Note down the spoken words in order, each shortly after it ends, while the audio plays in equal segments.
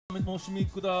お楽しみ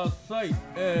ください。フ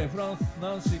ランス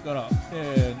ナンシーから、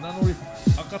ナノリス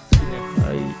ク暁です。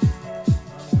はい。ナノ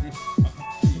リスク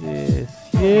暁です。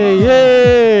イェーイイェ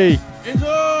ーイ。エンジョ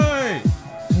イ。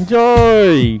エンジ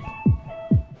ョイ。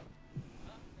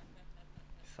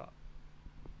さあ。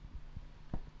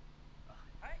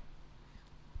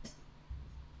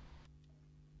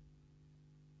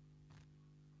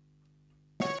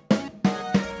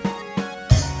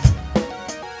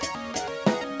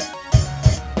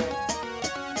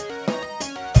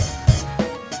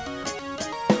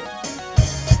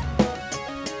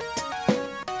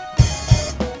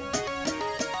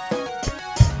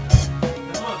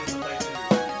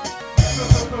生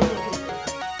で叩いてる。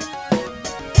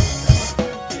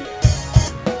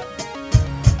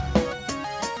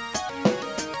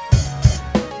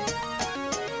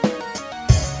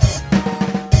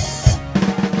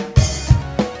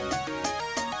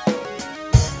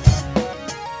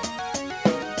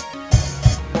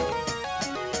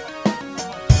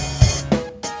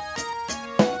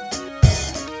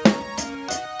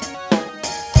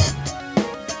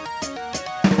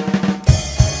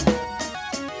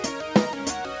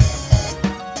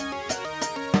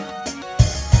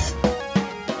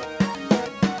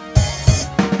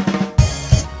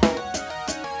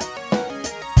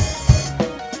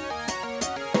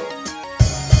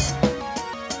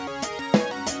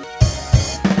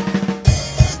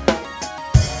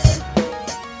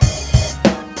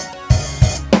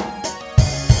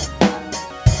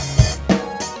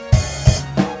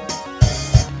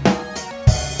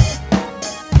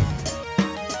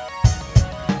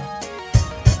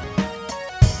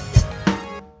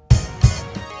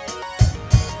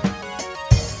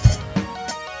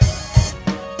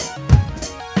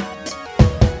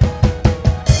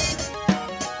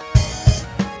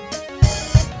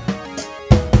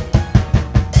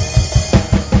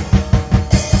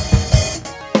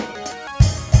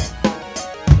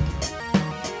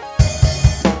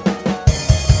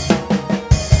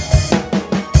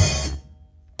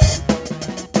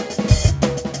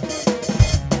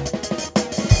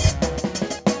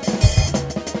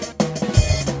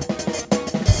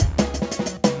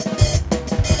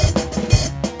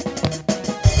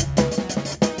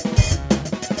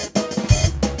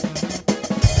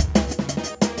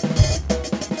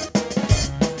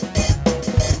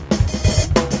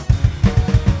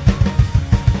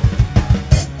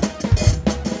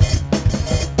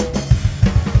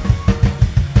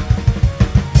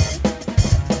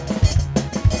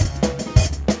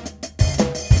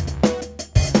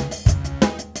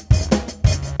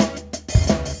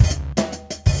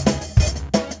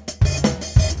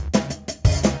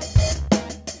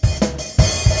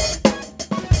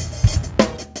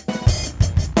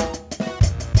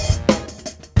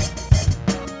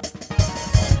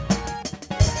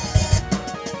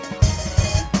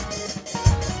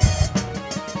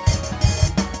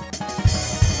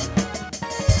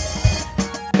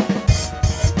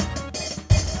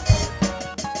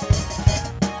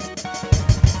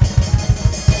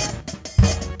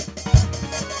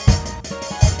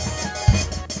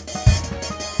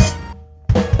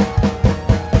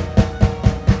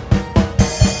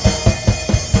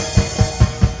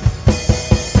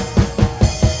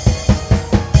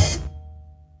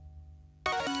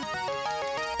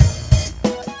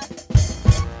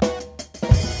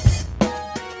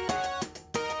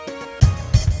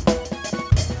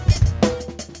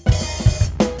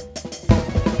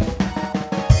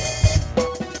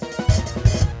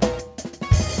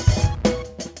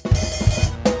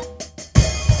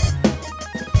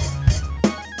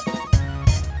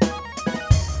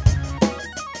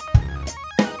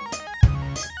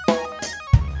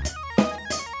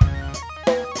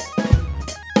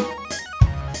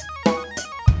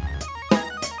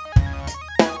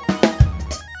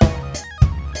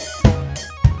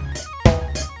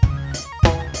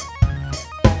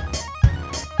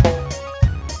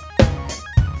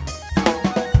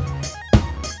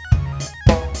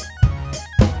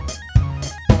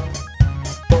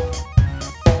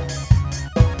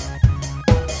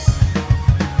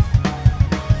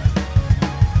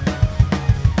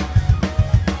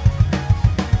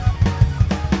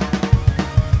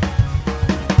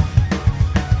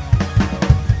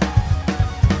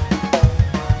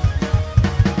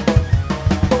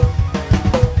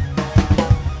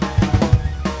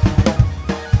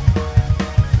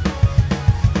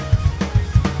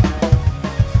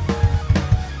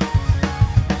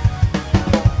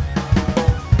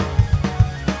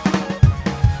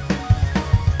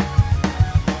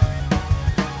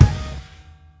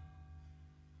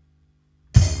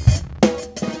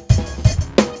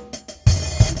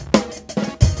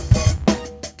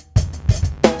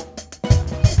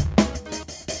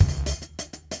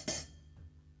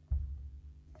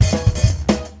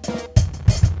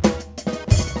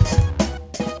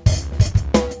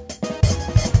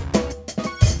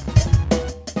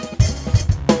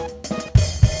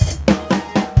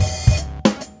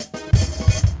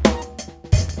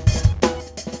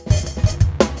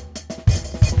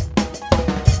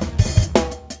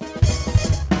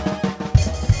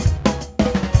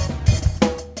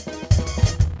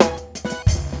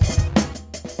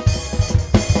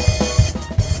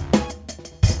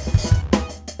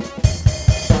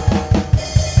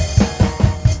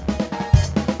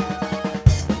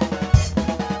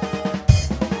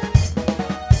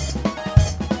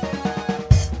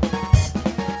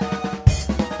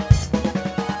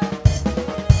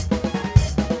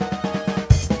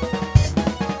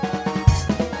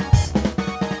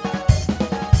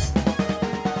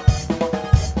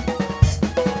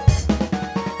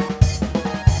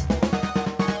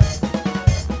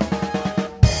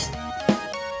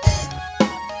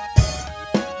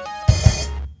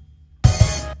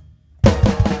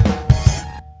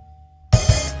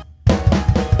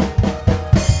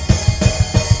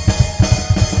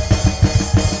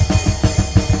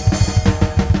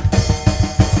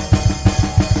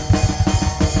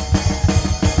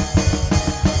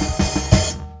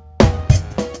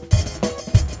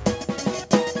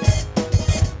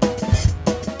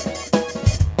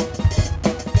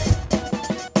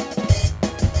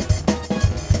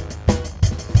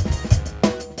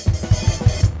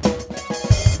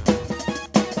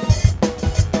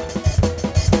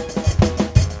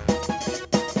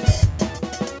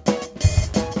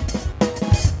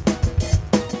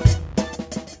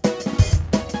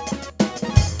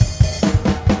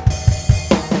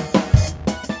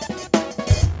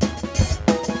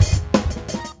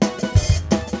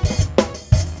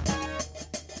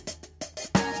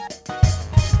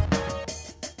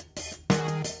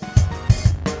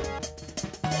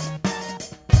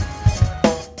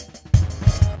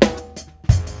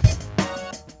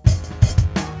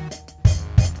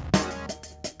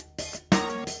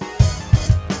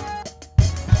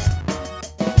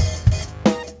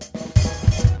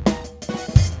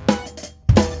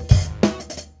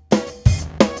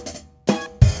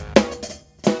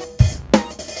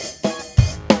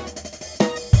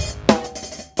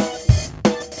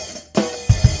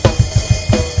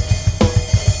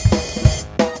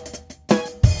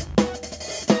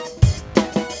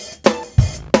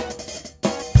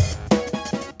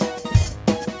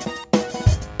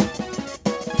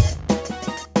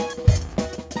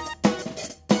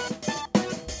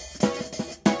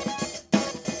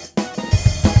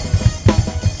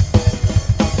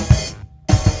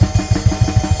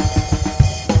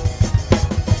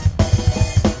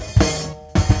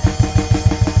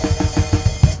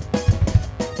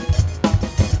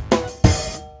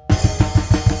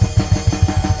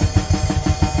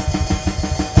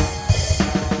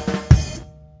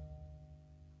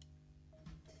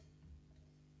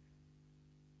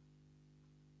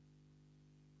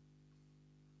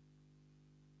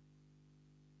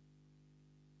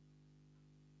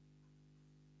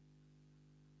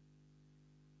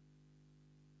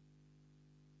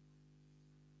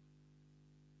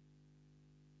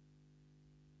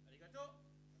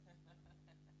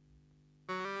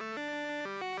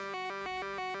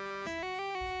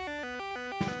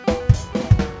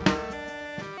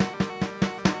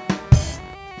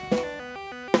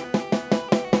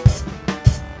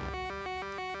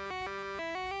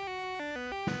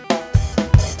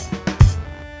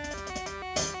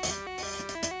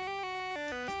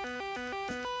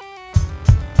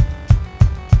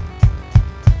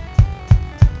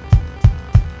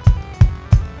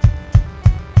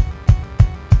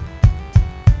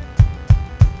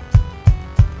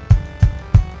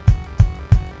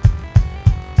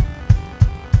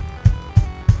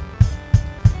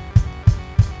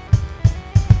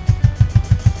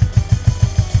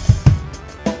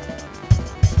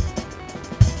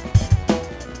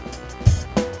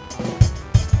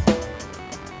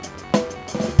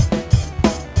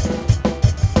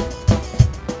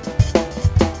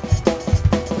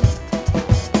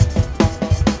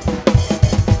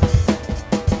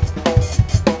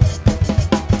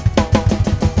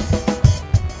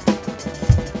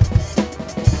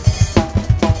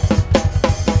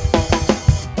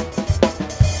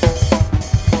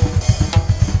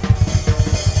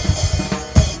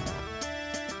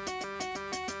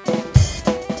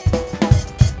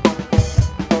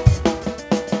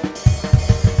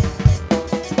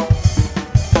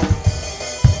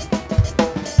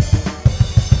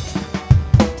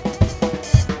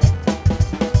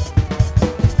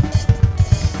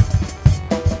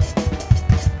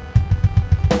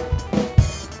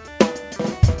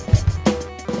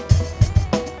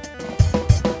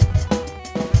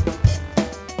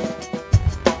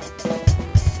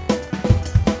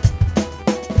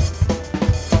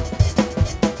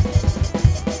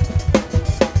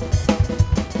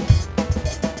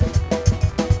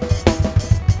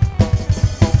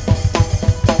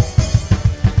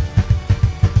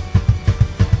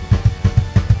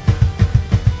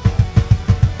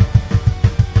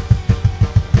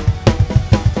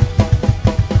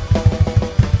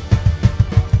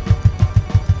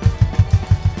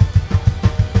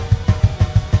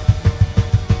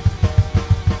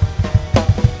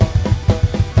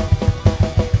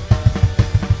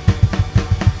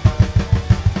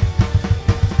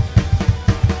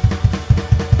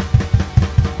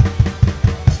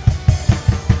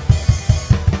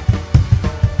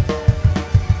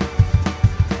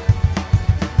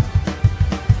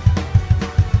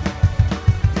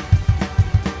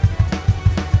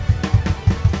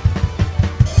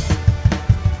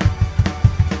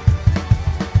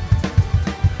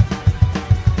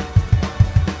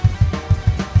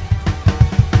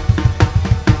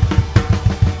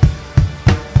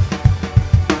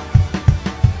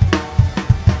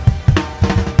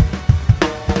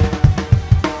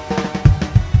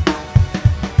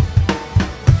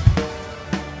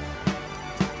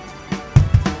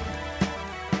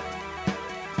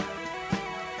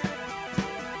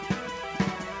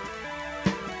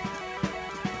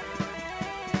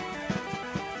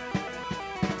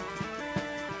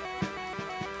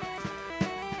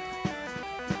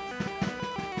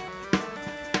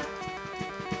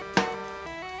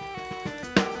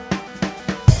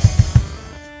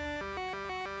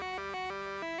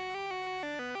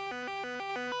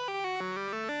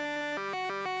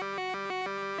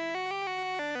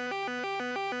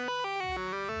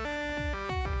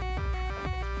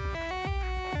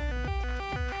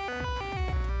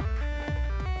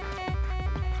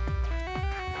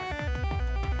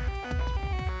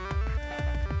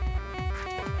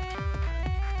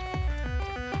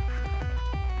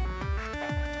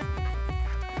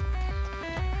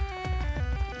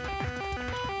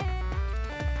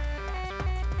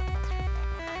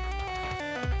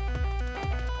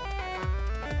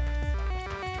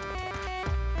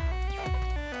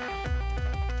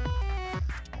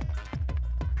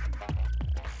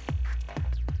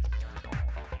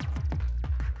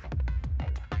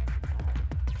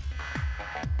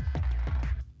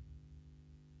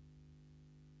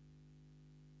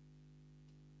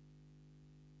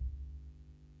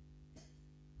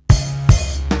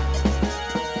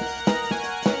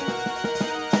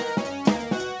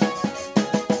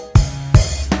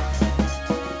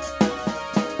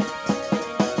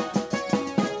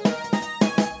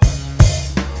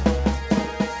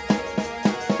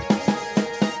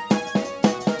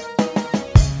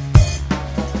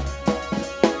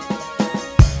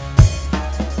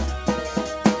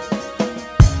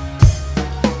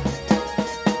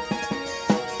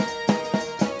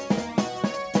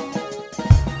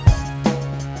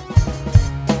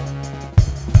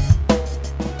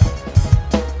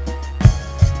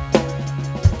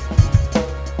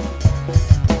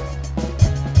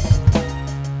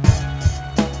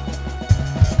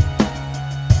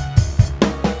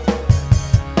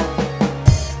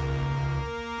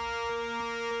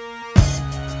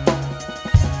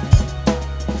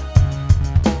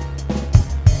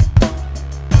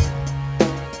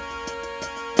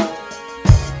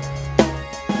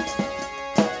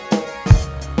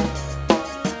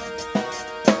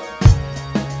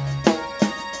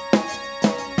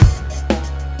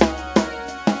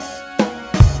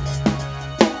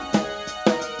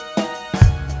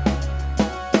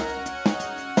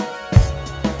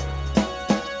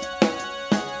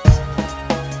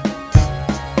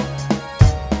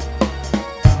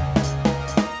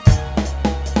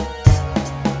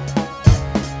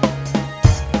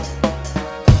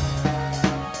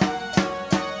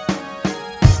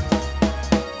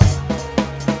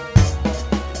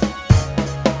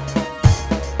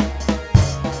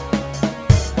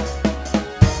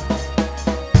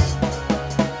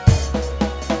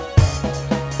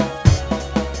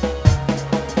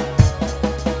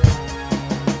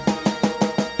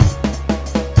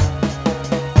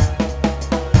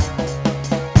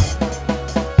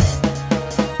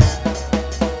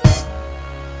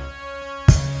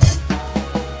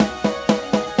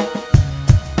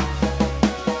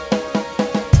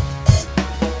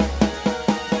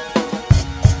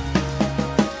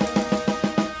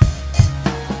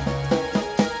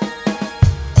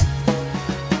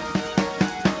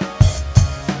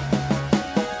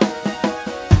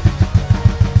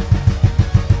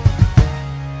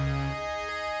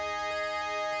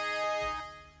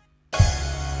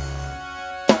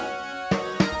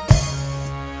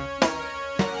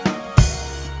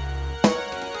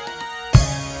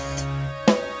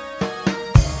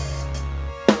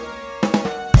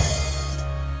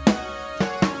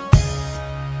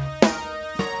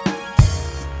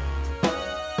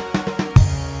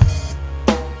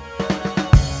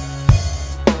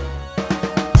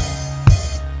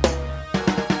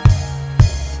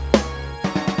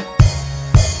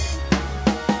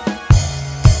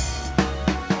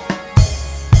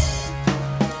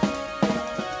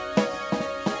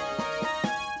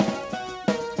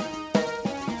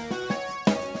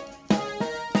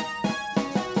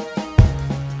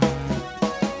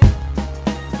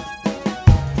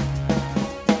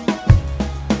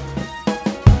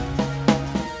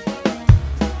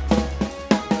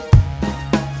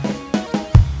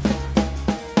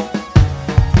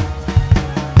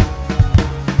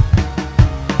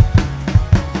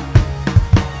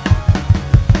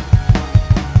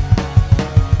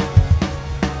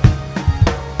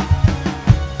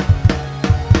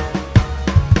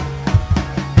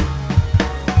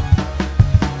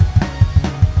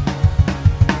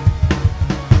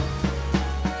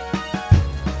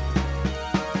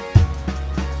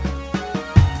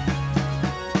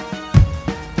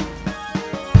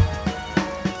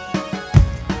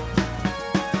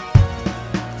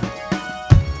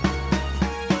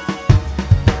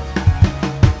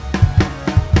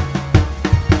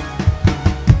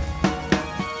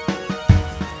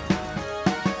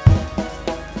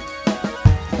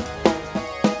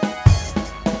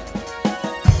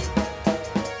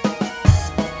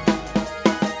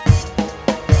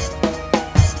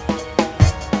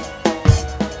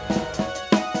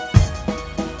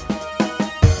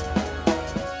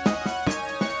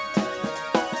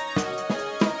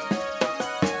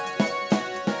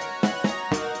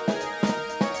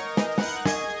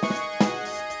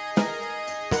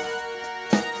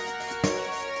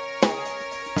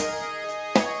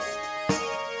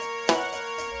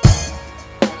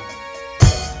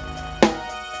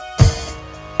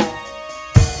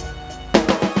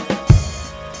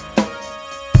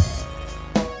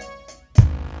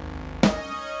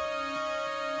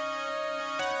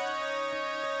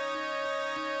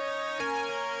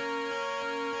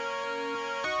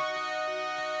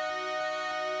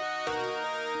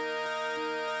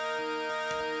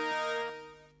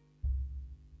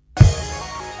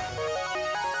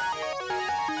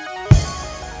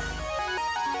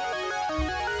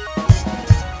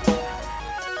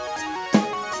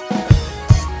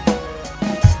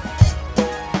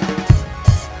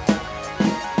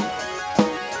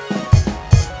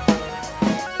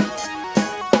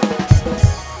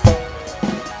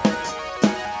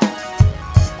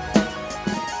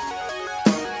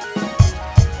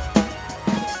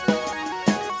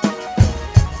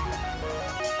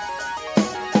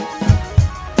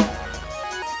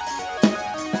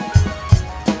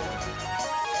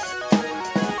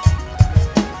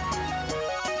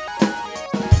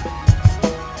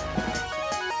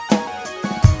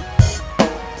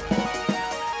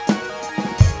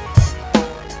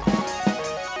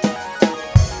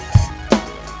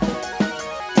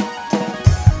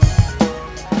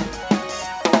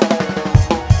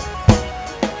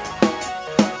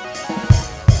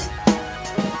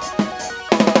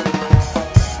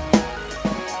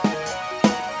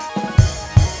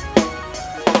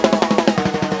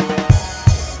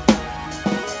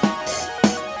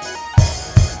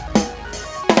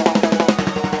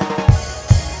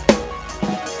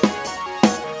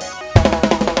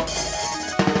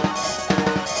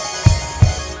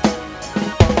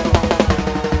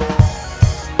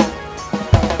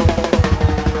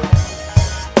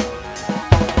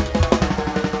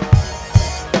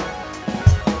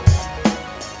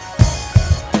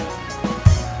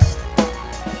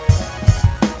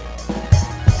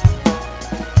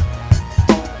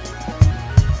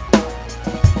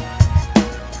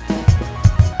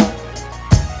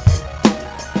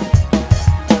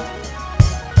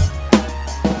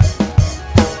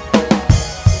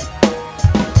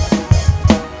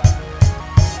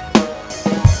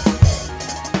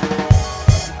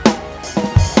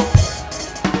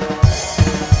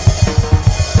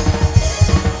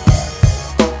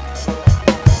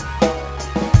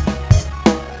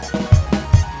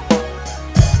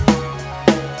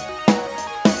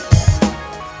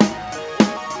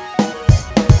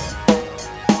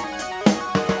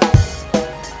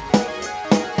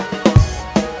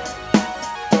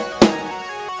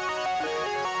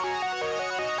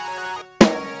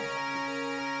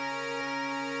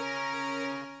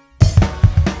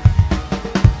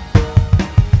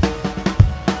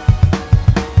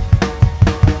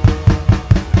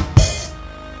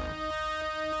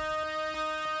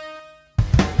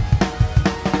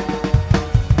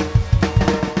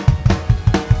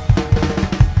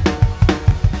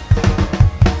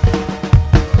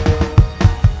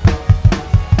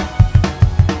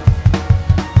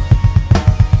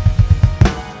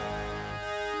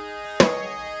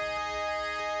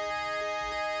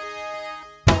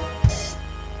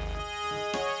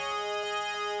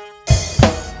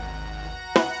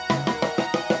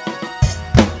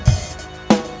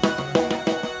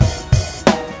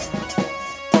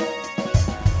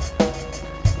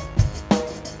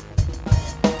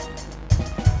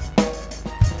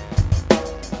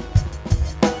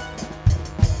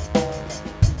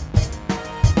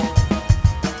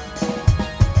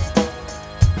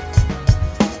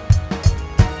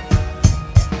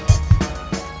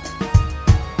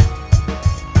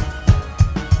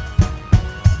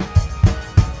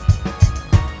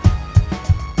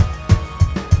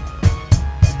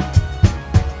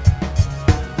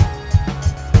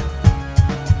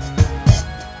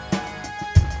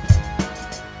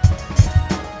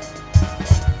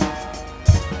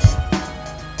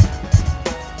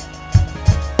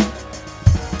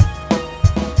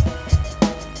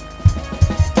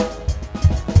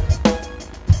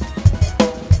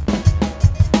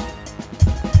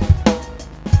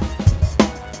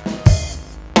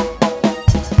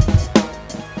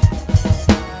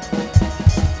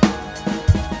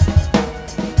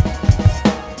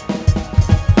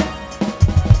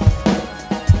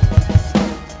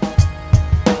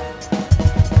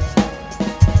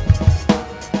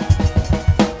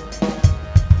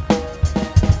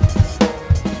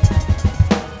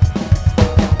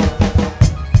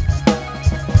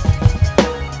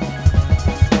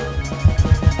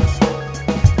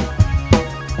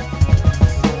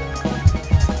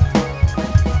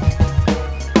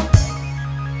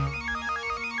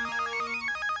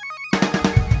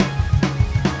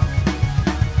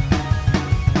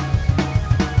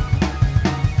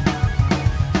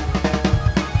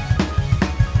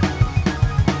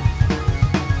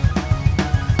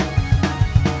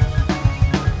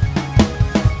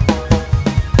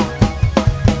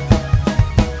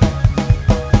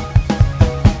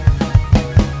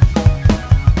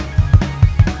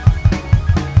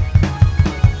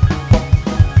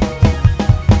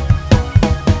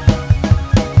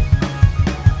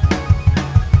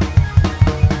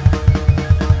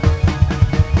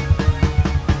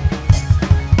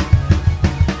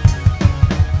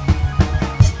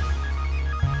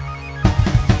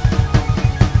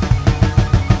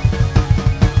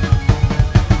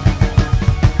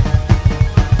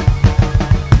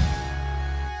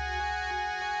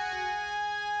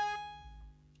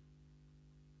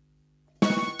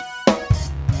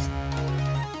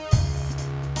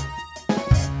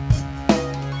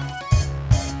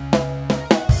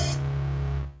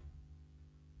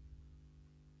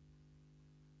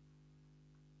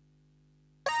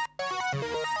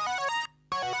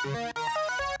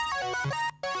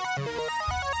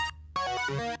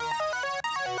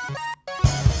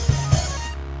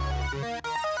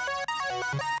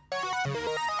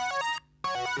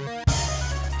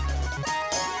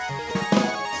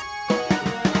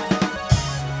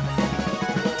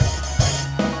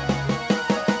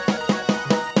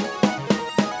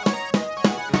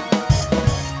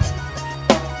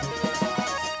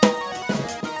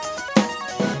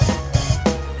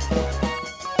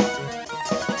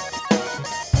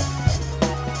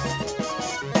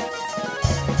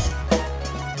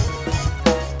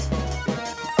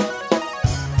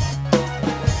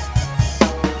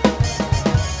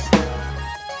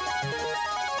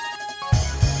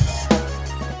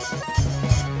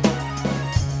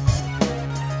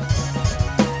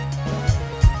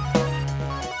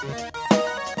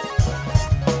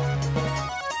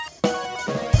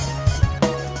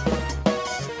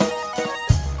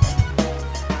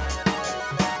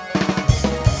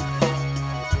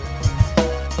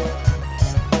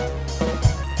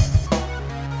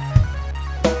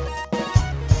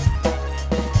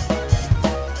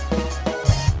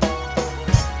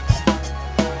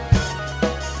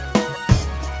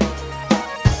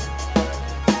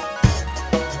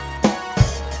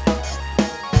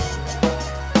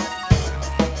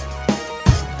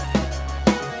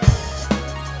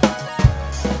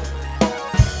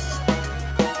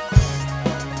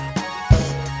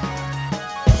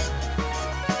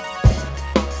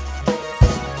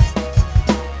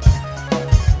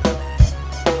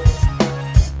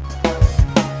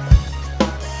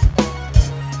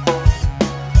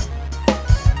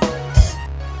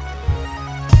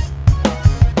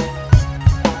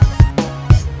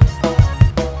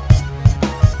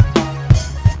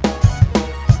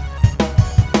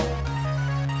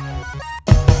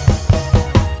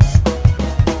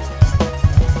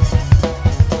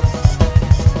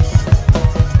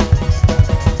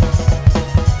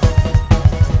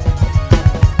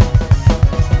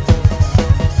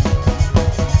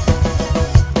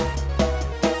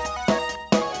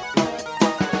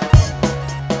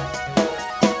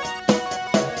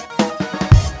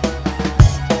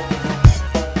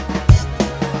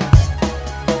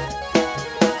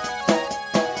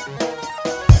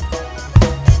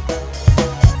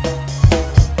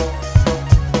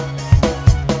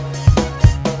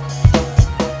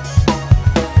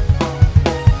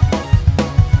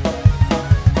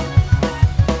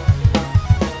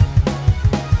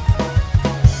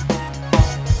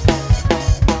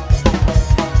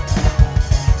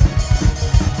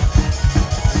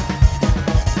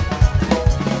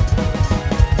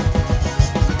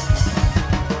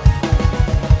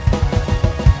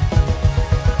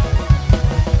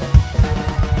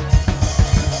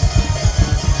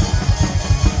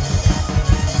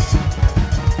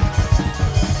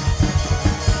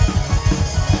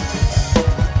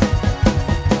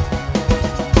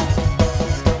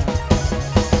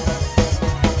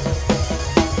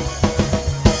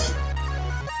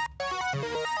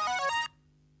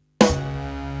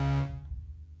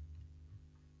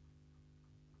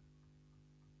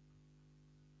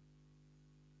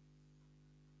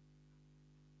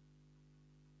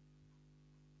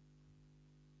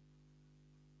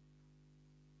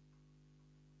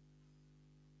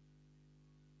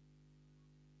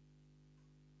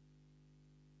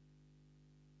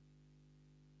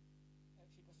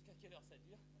quelle heure ça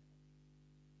dure?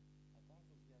 Attends,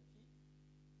 faut que je vérifie.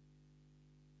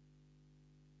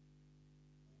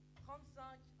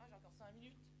 35. Ah, j'ai encore 5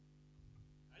 minutes.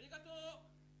 Arigato!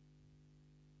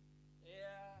 Et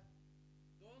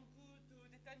don't go to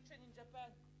detention in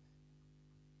Japan.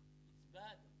 It's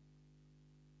bad.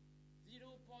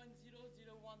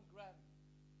 0.001 gram.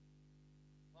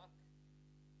 Fuck.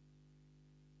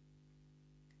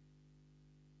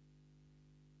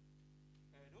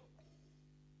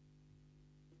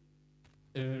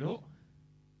 Hello.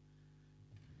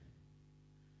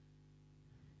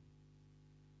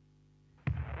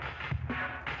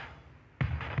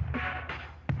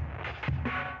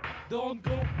 Don't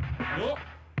go. No.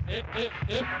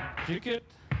 Take it.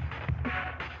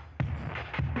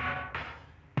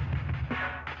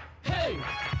 Hey,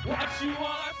 what you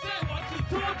wanna say? What you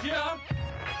told ya?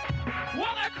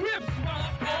 Wanna crips? Wanna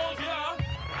hold ya?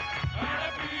 Wanna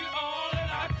be all that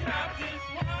I got this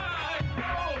wine?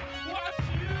 No, what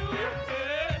you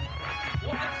did?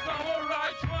 What's going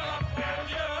right when I hold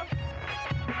ya?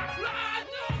 I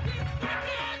know this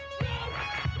fucking truth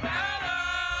that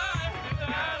I have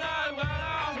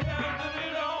to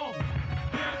belong.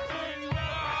 This is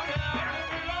where I have to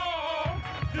belong.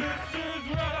 This is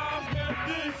where I have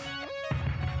this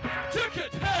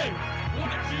ticket. Hey,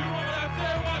 what you wanna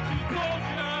say? What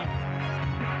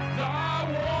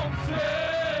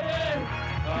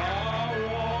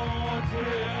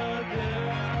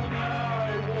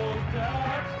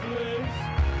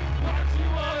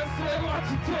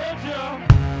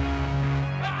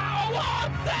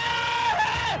Say,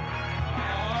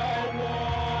 I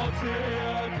want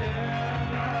it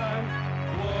and I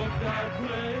walk that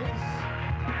place.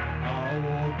 I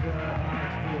walk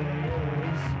that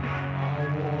place. I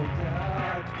walk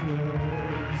that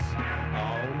place. I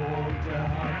walk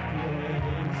that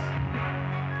place.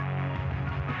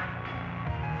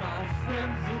 My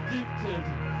friend's addicted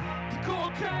to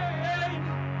cocaine.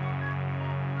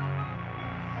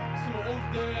 Smokes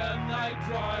day and night,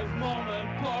 drives mom and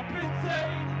pop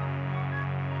insane.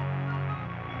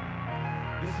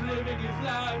 He's living his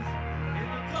life in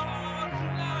the dark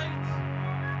night.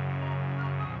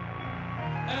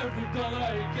 Every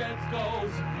dollar he gets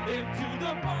goes into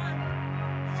the bank.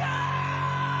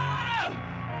 Yeah!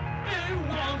 He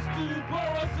wants to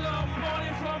borrow some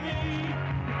money from me.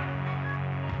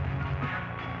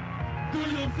 Do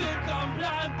you think I'm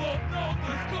blind but not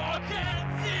the score can't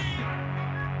see?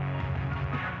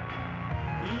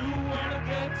 You wanna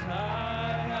get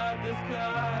high at the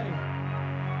sky.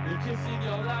 You're kissing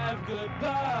your life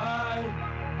goodbye.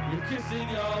 You're kissing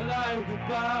your life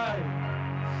goodbye.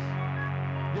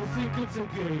 You think it's a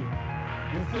game.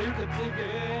 You think it's a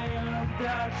game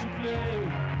that you play.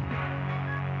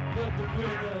 But the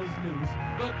winners lose.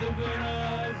 But the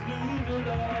winners lose it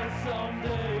all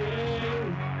someday.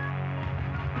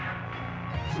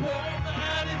 Small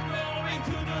man is going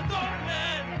to the dog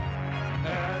man.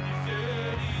 And he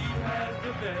said he has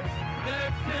the best.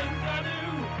 Next things I do,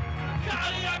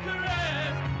 cardiac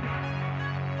arrest.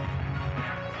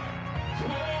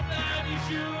 Small man, he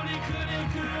shoot, he couldn't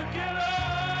get up.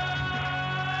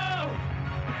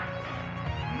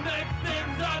 Next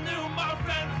things I knew, my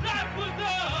friend's life was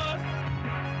lost.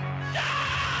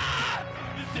 Yeah!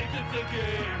 You think it's a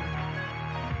game.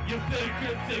 You think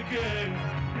it's a game.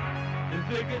 You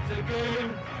think it's a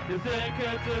game. You think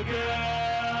it's a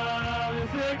game. You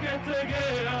think it's a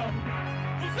game.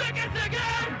 You think it's a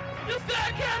game. You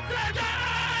think it's a game.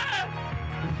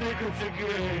 You think it's a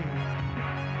game.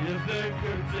 You think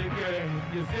it's a game.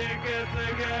 You think it's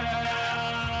a game.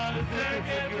 You think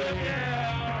it's a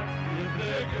game. You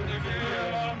think it's a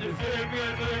game. You think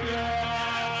it's a game.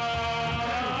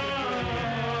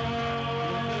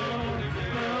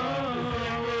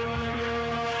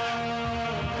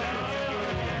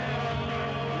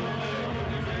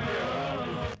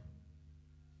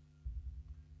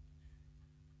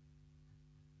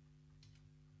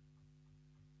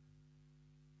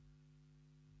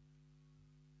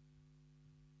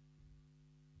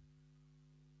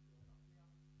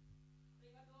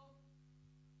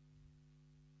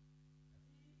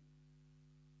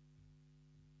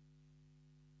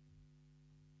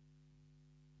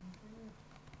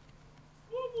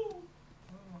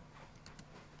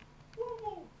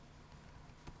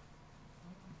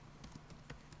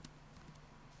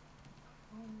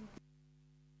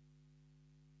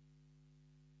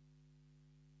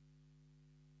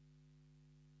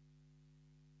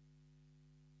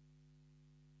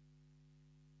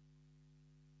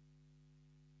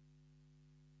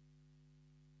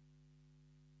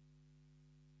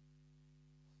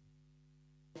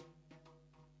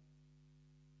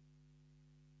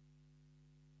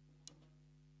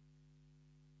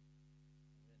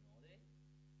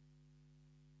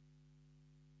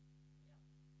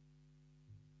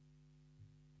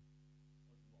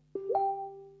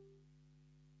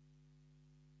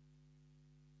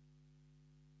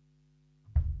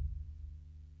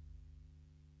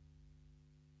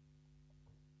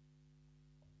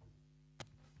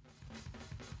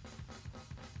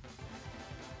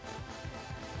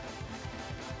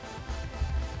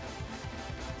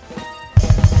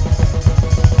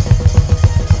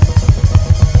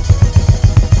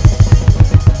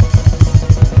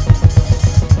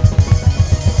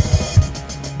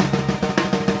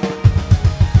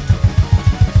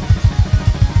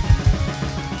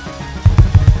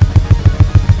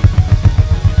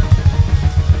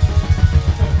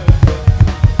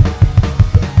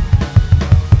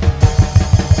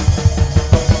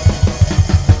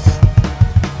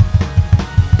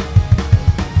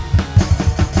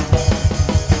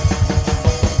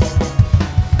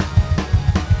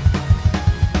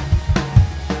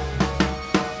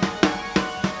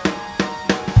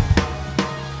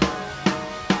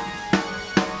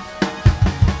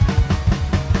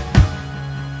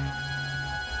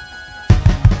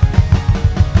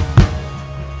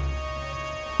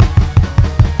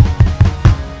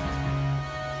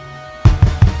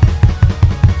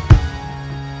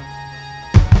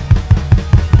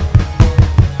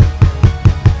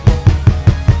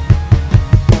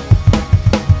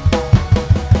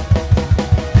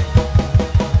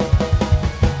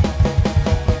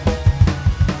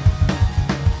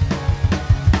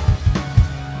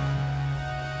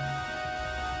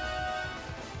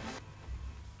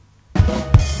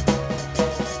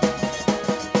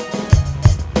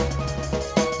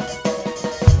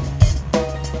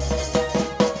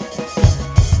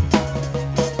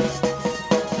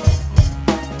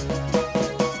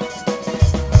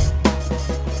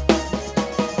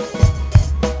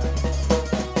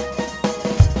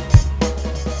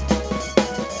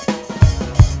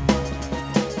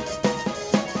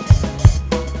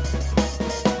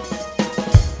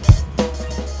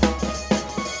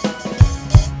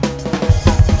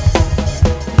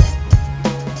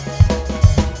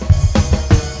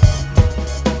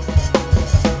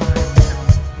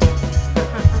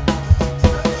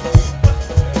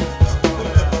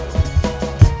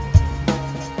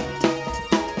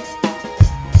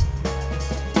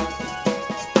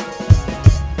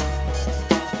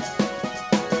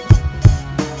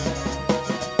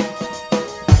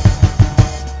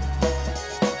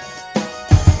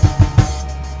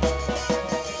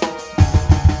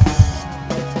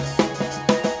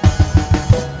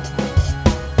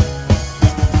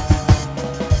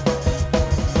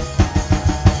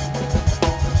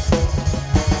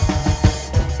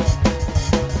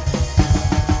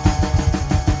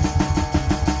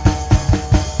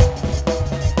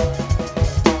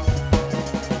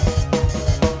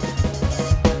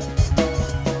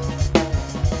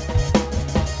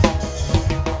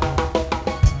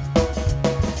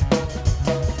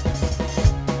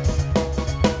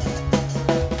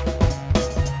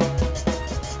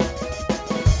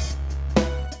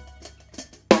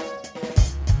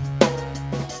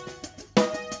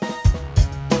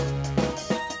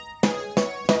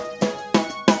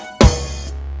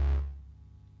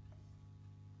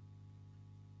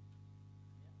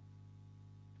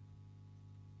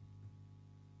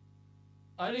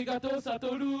 Arigato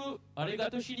Satoru,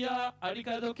 arigato Shinya,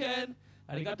 arigato Ken,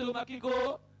 arigato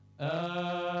Makiko,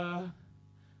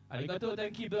 arigato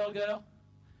DENKI Burger,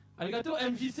 arigato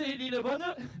MJC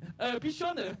Lillebonne,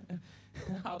 Pichon,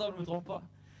 pardon, je me trompe pas.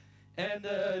 And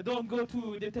don't go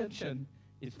to detention,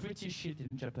 it's pretty shit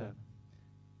in Japan.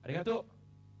 Arigato.